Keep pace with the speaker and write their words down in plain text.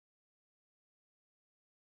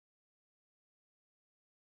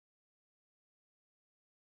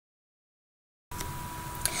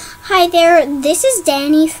Hi there, this is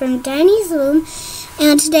Danny from Danny's Loom,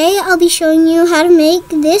 and today I'll be showing you how to make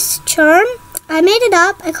this charm. I made it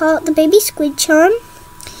up. I call it the baby squid charm.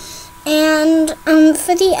 And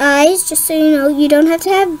for the eyes, just so you know, you don't have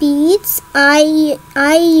to have beads. I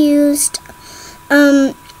used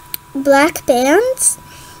black bands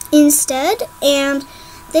instead, and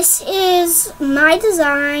this is my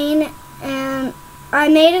design, and I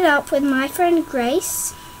made it up with my friend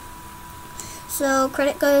Grace. So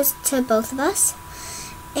credit goes to both of us.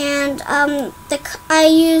 And I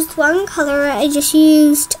used one color. I just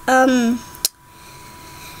used I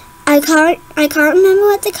can't remember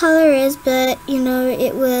what the color is, but you know,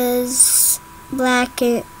 it was black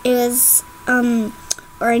and it was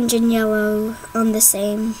orange and yellow on the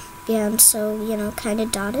same band, so you know, kind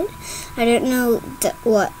of dotted. I don't know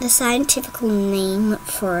what the scientific name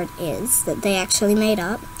for it is that they actually made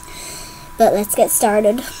up, but let's get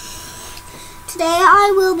started. Today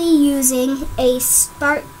I will be using a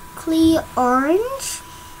sparkly orange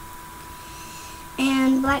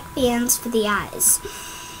and black bands for the eyes.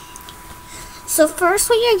 So first,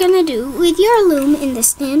 what you're going to do with your loom in the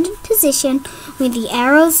standard position with the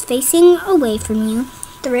arrows facing away from you,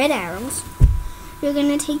 the red arrows, you're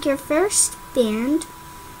going to take your first band,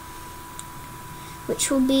 which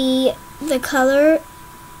will be the color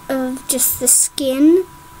of just the skin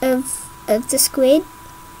of the squid,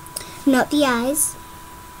 not the eyes.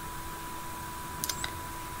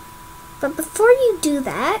 But before you do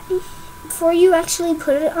that, before you actually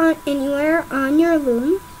put it on anywhere on your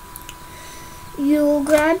loom, you'll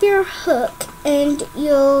grab your hook and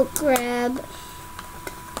you'll grab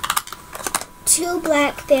two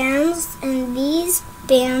black bands, and these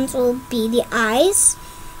bands will be the eyes.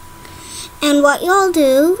 And what you'll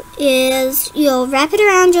do is you'll wrap it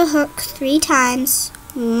around your hook 3 times.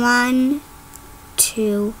 1,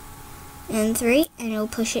 2, and 3, and you'll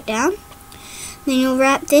push it down. Then you'll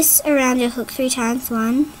wrap this around your hook 3 times.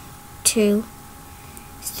 1, 2,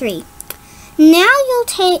 3. Now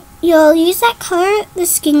you'll use that color, the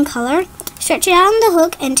skin color, stretch it out on the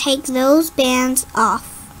hook and take those bands off,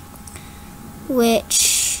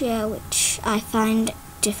 which I find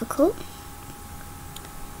difficult.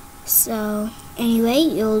 So anyway,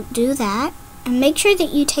 you'll do that and make sure that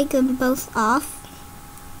you take them both off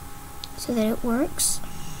so that it works.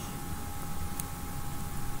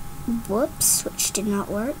 Whoops, which did not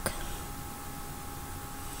work.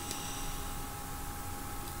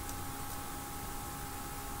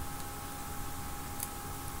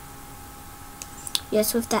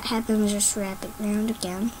 Yes, if that happens, just wrap it around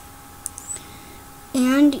again.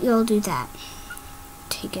 And you'll do that.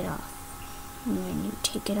 Take it off. And when you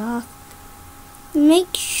take it off,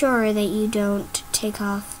 make sure that you don't take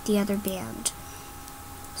off the other band.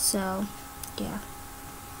 So, yeah.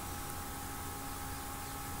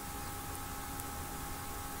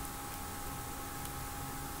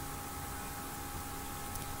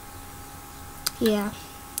 Yeah,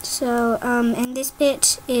 so, and this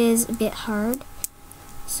bit is a bit hard,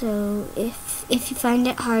 so if you find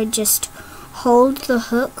it hard, just hold the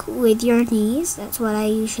hook with your knees. That's what I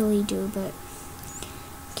usually do, but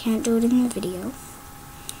can't do it in the video.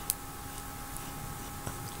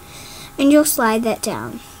 And you'll slide that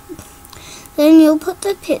down. Then you'll put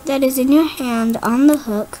the pit that is in your hand on the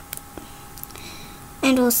hook,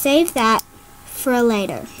 and we'll save that for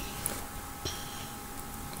later.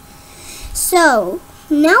 So,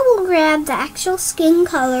 now we'll grab the actual skin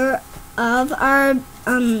color of our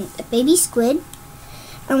baby squid,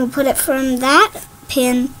 and we'll put it from that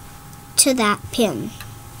pin to that pin,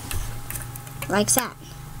 like that.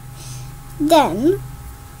 Then,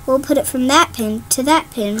 we'll put it from that pin to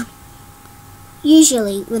that pin,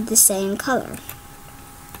 usually with the same color.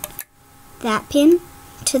 That pin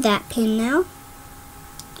to that pin now.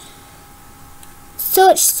 So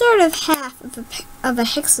it's sort of half of a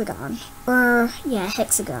hexagon, or yeah,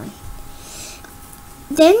 hexagon.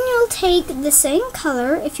 Then you'll take the same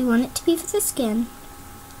color, if you want it to be for the skin,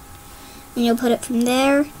 and you'll put it from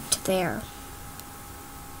there to there.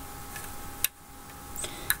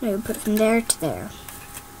 No, you'll put it from there to there,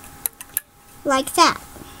 like that.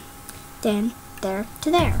 Then there to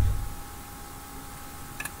there.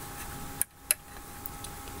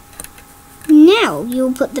 Now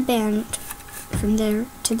you'll put the band from there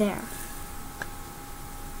to there.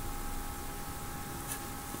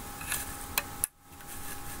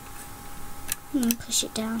 Push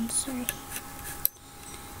it down, sorry.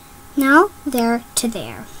 Now there to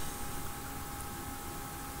there.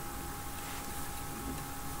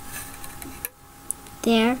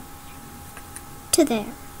 There to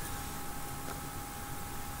there.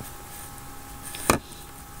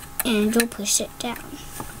 And you'll push it down.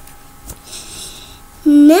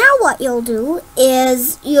 Now what you'll do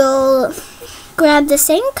is you'll grab the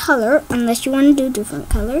same color, unless you want to do different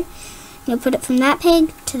color. You'll put it from that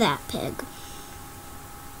pig to that pig.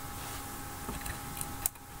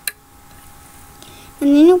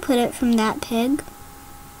 And then you'll put it from that pig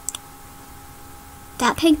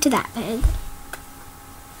to that pig.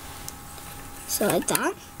 So like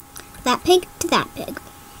that. That pig to that pig.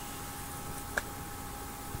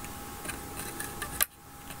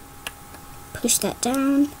 Push that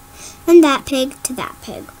down. And that pig to that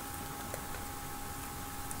pig.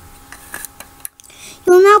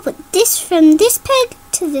 You'll now put this from this pig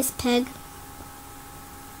to this pig.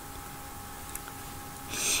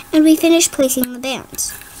 And we finish placing the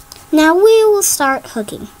bands. Now we will start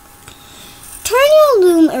hooking. Turn your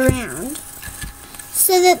loom around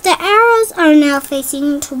so that the arrows are now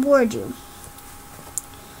facing toward you.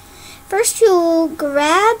 First you'll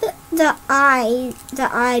grab the eye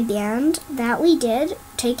band that we did,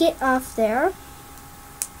 take it off there,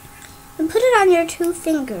 and put it on your 2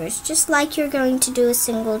 fingers, just like you're going to do a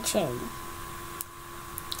single chain.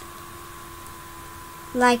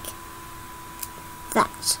 Like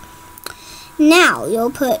that. Now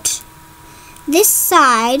you'll put this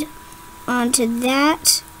side onto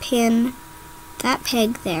that pin, that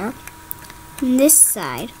peg there, and this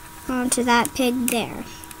side onto that peg there.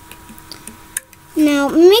 Now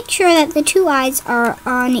make sure that the 2 eyes are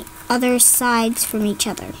on other sides from each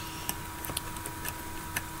other.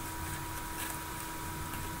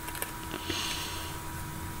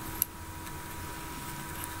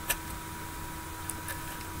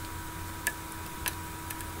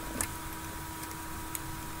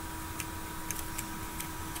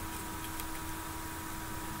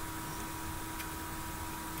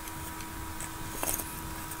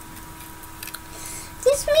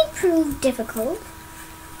 This may prove difficult,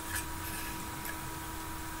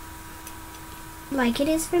 like it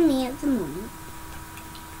is for me at the moment.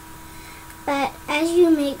 But as you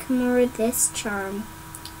make more of this charm,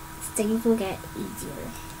 things will get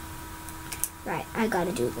easier. Right, I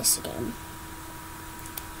gotta do this again.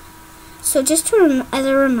 So just as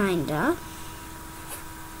a reminder,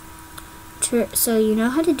 so you know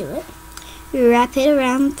how to do it, you wrap it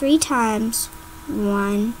around 3 times.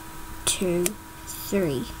 1, 2,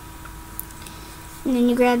 3. And then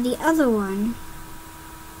you grab the other one.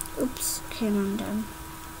 Oops, came undone.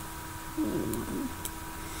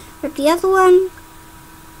 Grab the other one.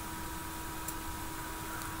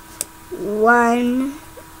 1,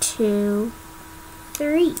 2,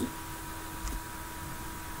 3.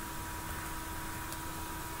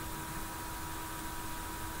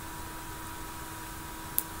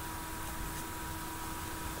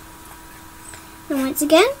 And once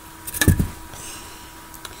again,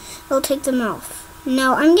 we'll take them off.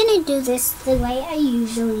 Now I'm going to do this the way I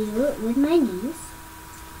usually do it, with my knees.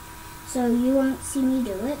 So you won't see me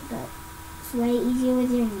do it, but it's way easier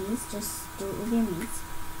with your knees. Just do it with your knees.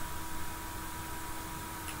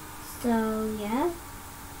 So yeah.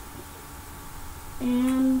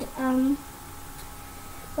 And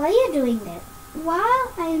while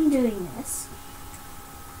I am doing this,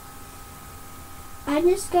 I'm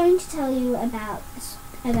just going to tell you about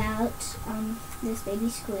this baby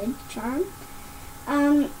squid charm.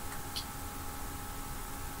 I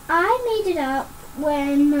made it up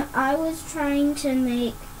when I was trying to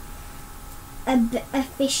make a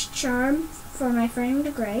fish charm for my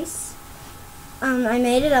friend Grace. I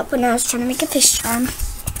made it up when I was trying to make a fish charm,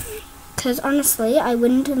 because honestly I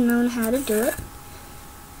wouldn't have known how to do it.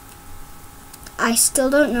 I still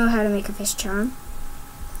don't know how to make a fish charm,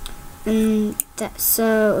 and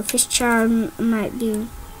so a fish charm might be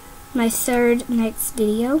my 3rd next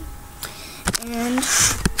video, and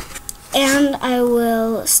I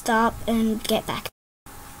will stop and get back.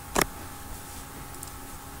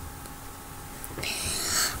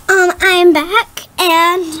 I am back,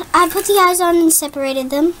 and I put the eyes on and separated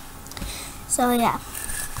them. So yeah.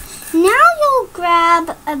 Now you'll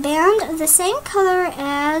grab a band of the same color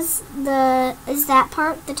as that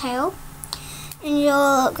part, the tail, and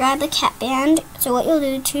you'll grab a cat band. So what you'll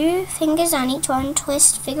do, 2 fingers on each one,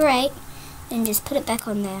 twist, figure 8, and just put it back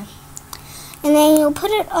on there. And then you'll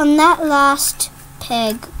put it on that last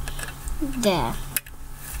peg there.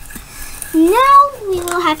 Now we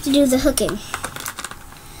will have to do the hooking.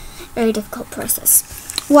 Very difficult process.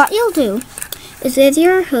 What you'll do is with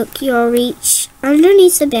your hook, you'll reach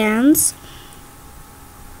underneath the bands.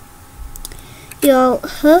 You'll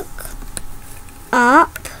hook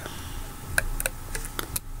up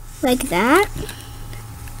like that.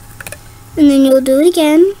 And then you'll do it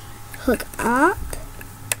again. Hook up.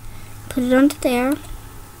 Put it onto there.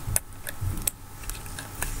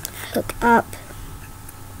 Hook up.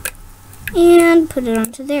 and put it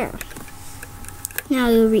onto there. Now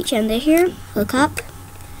you'll reach under here, hook up,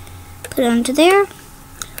 put it onto there,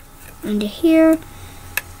 under here,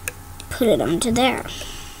 put it onto there.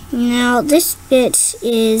 Now this bit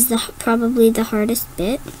is probably the hardest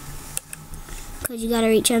bit, because you gotta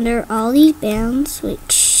reach under all these bands,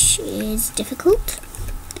 which is difficult.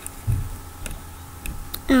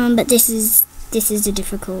 But this is a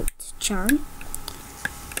difficult charm.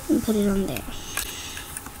 And put it on there.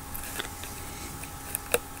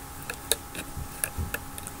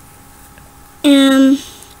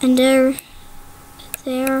 Under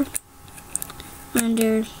there,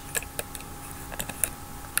 under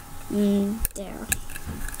there.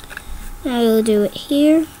 Now you'll do it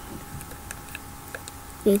here.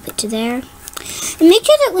 Loop it to there. And make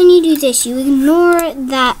sure that when you do this, you ignore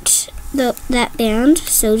that band.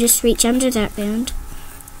 So just reach under that band.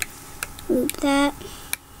 Loop that.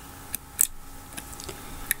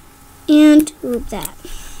 And loop that.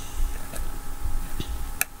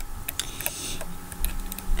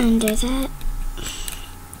 Under that.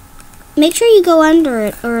 Make sure you go under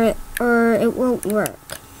it or it won't work.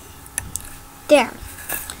 There.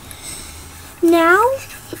 Now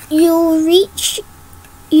you'll reach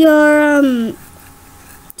your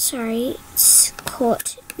it's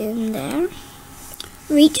caught in there.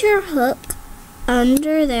 Reach your hook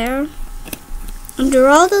under there, under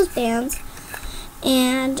all those bands,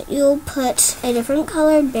 and you'll put a different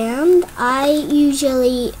colored band. I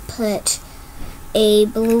usually put a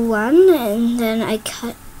blue one, and then I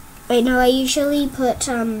usually put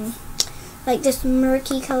like this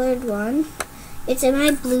murky colored one. It's in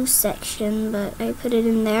my blue section, but I put it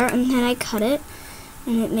in there, and then I cut it,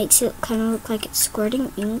 and it makes it kind of look like it's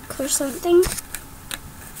squirting ink or something.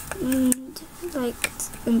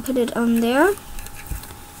 And put it on there.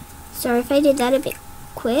 Sorry if I did that a bit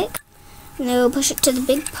quick. And then we'll push it to the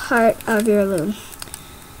big part of your loom.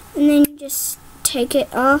 And then you just take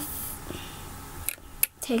it off.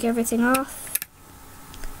 Take everything off.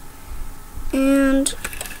 And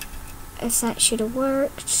as that should have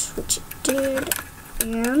worked, which it did.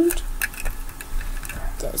 And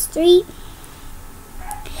there's 3.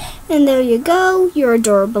 And there you go, your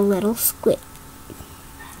adorable little squid.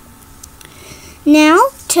 Now,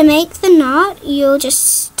 to make the knot, you'll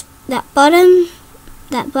just, that bottom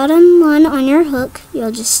one on your hook,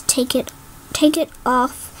 you'll just take it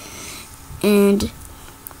off and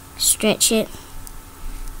stretch it.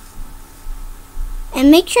 And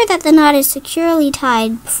make sure that the knot is securely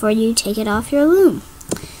tied before you take it off your loom.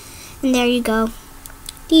 And there you go,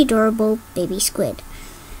 the adorable baby squid.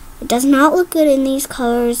 It does not look good in these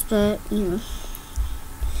colors, but you know,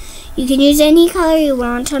 you can use any color you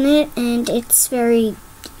want on it, and it's very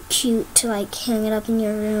cute to like hang it up in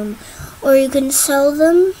your room, or you can sell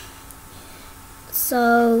them.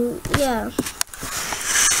 So yeah,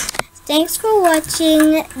 thanks for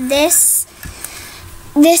watching this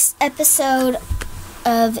episode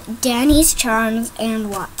of Danny's Charms and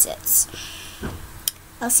Watsits.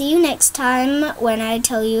 I'll see you next time when I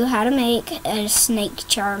tell you how to make a snake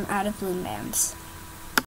charm out of loom bands.